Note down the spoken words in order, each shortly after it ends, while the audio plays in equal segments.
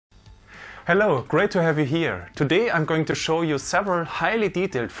Hello, great to have you here. Today I'm going to show you several highly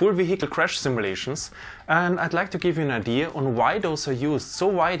detailed full vehicle crash simulations, and I'd like to give you an idea on why those are used so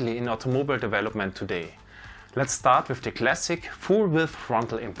widely in automobile development today. Let's start with the classic full width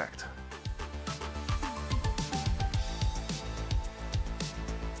frontal impact.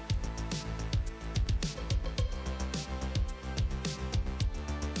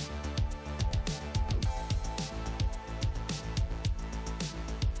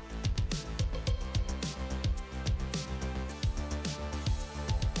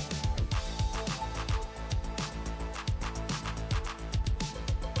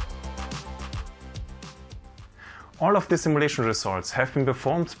 All of the simulation results have been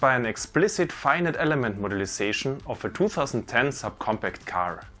performed by an explicit finite element modelization of a 2010 subcompact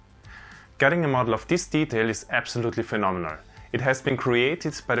car. Getting a model of this detail is absolutely phenomenal. It has been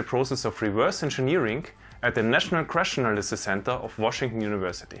created by the process of reverse engineering at the National Crash Analysis Center of Washington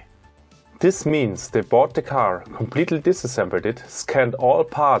University. This means they bought the car, completely disassembled it, scanned all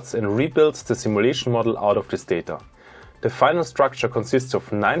parts and rebuilt the simulation model out of this data. The final structure consists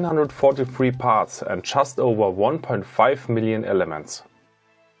of 943 parts and just over 1.5 million elements.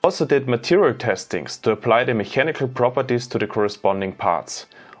 Also did material testings to apply the mechanical properties to the corresponding parts.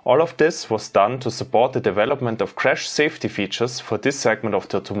 All of this was done to support the development of crash safety features for this segment of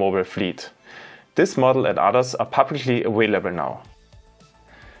the automobile fleet. This model and others are publicly available now.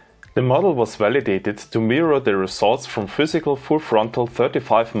 The model was validated to mirror the results from physical full frontal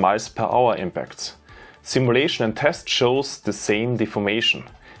 35 miles per hour impacts. Simulation and test shows the same deformation.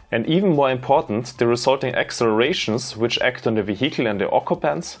 And even more important, the resulting accelerations which act on the vehicle and the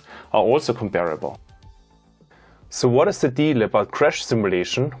occupants are also comparable. So what is the deal about crash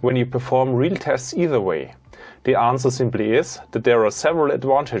simulation when you perform real tests either way? The answer simply is that there are several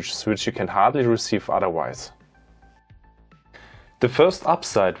advantages which you can hardly receive otherwise. The first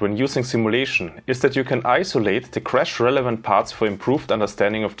upside when using simulation is that you can isolate the crash-relevant parts for improved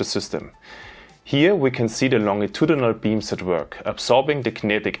understanding of the system. Here we can see the longitudinal beams at work, absorbing the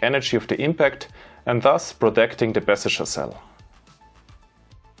kinetic energy of the impact and thus protecting the passenger cell.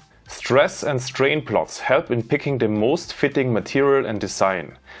 Stress and strain plots help in picking the most fitting material and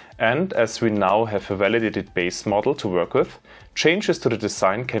design, and as we now have a validated base model to work with, changes to the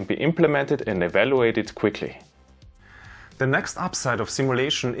design can be implemented and evaluated quickly. The next upside of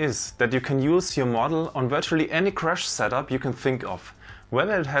simulation is that you can use your model on virtually any crash setup you can think of,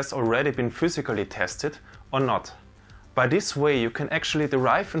 whether it has already been physically tested or not. By this way you can actually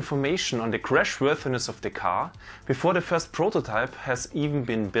derive information on the crashworthiness of the car before the first prototype has even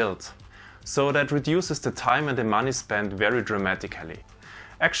been built. So that reduces the time and the money spent very dramatically.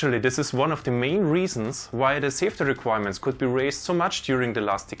 Actually, this is one of the main reasons why the safety requirements could be raised so much during the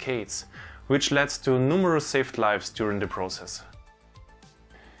last decades, which led to numerous saved lives during the process.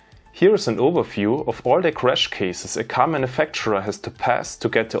 Here is an overview of all the crash cases a car manufacturer has to pass to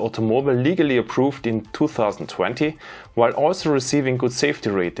get the automobile legally approved in 2020, while also receiving good safety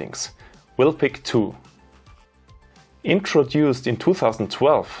ratings. We'll pick two. Introduced in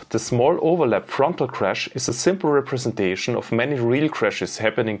 2012, the small overlap frontal crash is a simple representation of many real crashes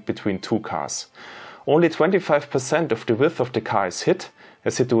happening between two cars. Only 25% of the width of the car is hit,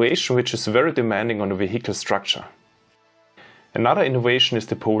 a situation which is very demanding on the vehicle structure. Another innovation is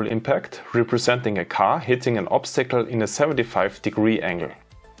the pole impact, representing a car hitting an obstacle in a 75-degree angle.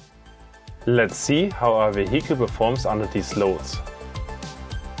 Let's see how our vehicle performs under these loads.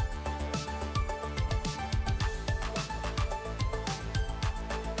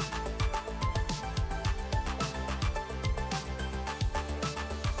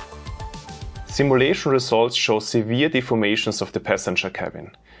 Simulation results show severe deformations of the passenger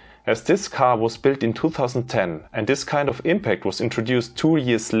cabin. As this car was built in 2010 and this kind of impact was introduced 2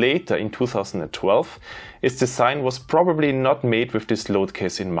 years later in 2012, its design was probably not made with this load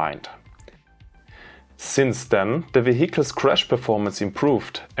case in mind. Since then, the vehicle's crash performance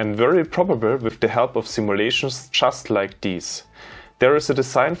improved, and very probable with the help of simulations just like these. There is a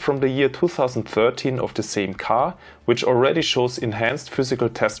design from the year 2013 of the same car, which already shows enhanced physical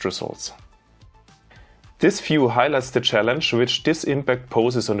test results. This view highlights the challenge which this impact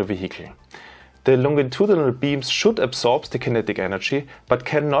poses on the vehicle. The longitudinal beams should absorb the kinetic energy, but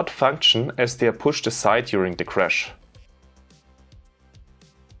cannot function as they are pushed aside during the crash.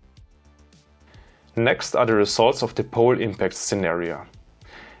 Next are the results of the pole impact scenario.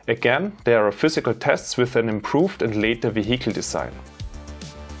 Again, there are physical tests with an improved and later vehicle design.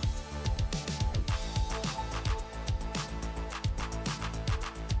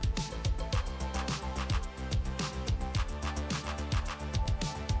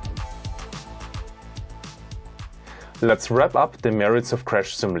 Let's wrap up the merits of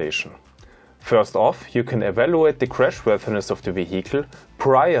crash simulation. First off, you can evaluate the crashworthiness of the vehicle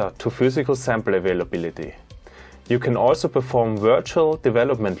prior to physical sample availability. You can also perform virtual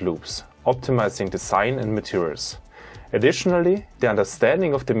development loops, optimizing design and materials. Additionally, the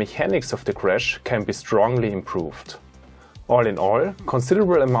understanding of the mechanics of the crash can be strongly improved. All in all,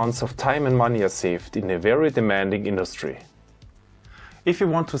 considerable amounts of time and money are saved in a very demanding industry. If you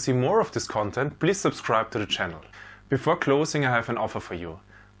want to see more of this content, please subscribe to the channel. Before closing, I have an offer for you.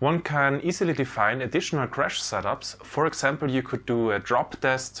 One can easily define additional crash setups. For example, you could do a drop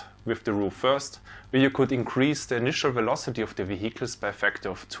test with the roof first, where you could increase the initial velocity of the vehicles by a factor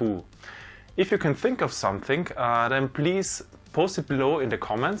of 2. If you can think of something, then please post it below in the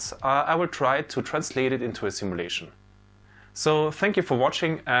comments. I will try to translate it into a simulation. So thank you for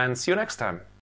watching and see you next time.